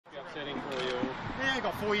upsetting for you? Yeah, I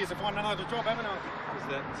got 4 years to find another job, haven't I?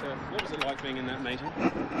 What was it like being in that meeting?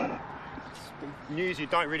 News you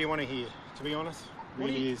don't really want to hear, to be honest.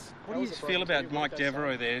 Really is. What do you feel about Mike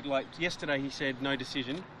Devereaux there? Like yesterday he said no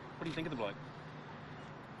decision. What do you think of the bloke?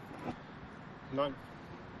 No.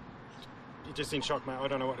 You're just in shock, mate. I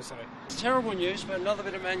don't know what to say. It's terrible news, but another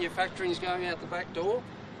bit of manufacturing is going out the back door.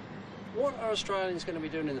 What are Australians going to be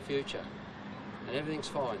doing in the future? And everything's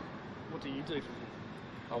fine. What do you do from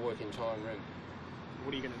I work in Tyne Rim.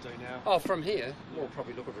 What are you going to do now? Oh, from here? We'll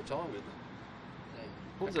probably look at retirement. Yeah.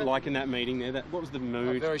 What was it like in that meeting there? What was the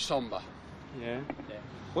mood? Very sombre. Yeah?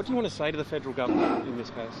 What do you want to say to the federal government in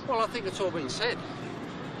this case? Well, I think it's all been said.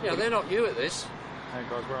 You know, they're not new at this. Hey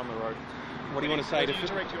guys, we're on the road. What do you want to say to... Do you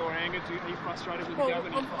direct your anger? Are you frustrated with Well, the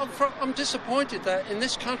government? I'm disappointed that in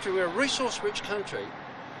this country, we're a resource-rich country,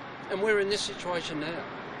 and we're in this situation now.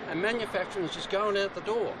 And manufacturing is just going out the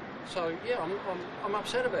door. So, yeah, I'm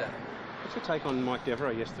upset about it. What's your take on Mike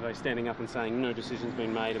Devereaux yesterday standing up and saying no decision's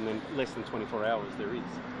been made and then less than 24 hours there is?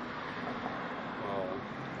 Well,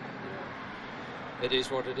 yeah. It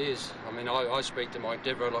is what it is. I mean, I speak to Mike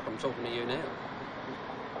Devereaux like I'm talking to you now.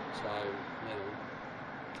 So, you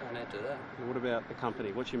know, can't add to that. And what about the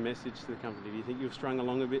company? What's your message to the company? Do you think you've strung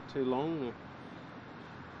along a bit too long?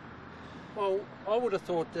 Or? Well, I would have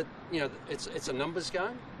thought that, you know, it's a numbers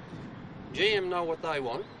game. GM know what they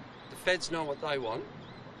want. The feds know what they want.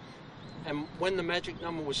 And when the magic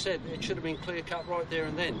number was said, it should have been clear-cut right there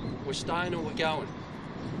and then. We're staying or we're going.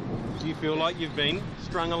 Do you feel like you've been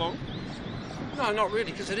strung along? No, not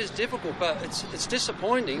really, because it is difficult, but it's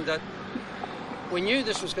disappointing that we knew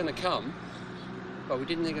this was going to come, but we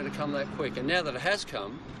didn't think it would come that quick. And now that it has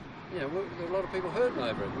come, you know, there are a lot of people hurting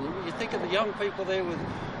over it. And you think of the young people there with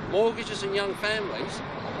mortgages and young families,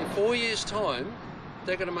 in 4 years' time,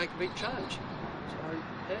 they're going to make a big change. So,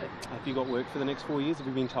 yeah. Have you got work for the next 4 years? Have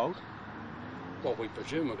you been told? Well, we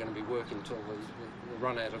presume we're going to be working until we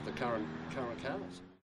run out of the current cars.